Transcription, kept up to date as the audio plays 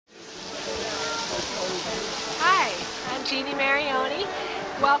Jeannie Marioni.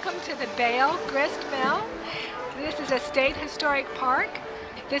 Welcome to the Bale Grist Mill. This is a state historic park.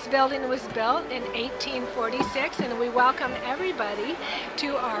 This building was built in 1846, and we welcome everybody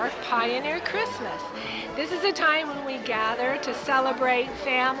to our Pioneer Christmas. This is a time when we gather to celebrate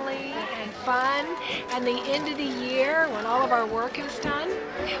family and fun and the end of the year when all of our work is done.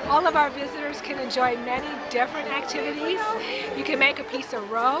 All of our visitors can enjoy many different activities. You can make a piece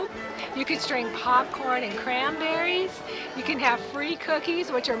of rope. You can string popcorn and cranberries. You can have free cookies,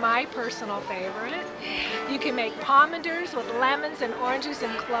 which are my personal favorite. You can make pomanders with lemons and oranges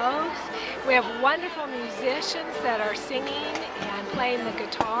and cloves. We have wonderful musicians that are singing and playing the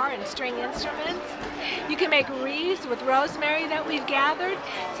guitar and string instruments. You can make wreaths with rosemary that we've gathered.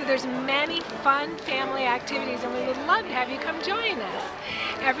 So there's many fun family activities, and we would love to have you come join us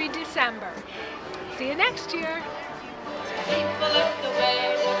every December. See you next year. People of the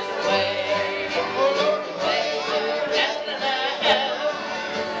way.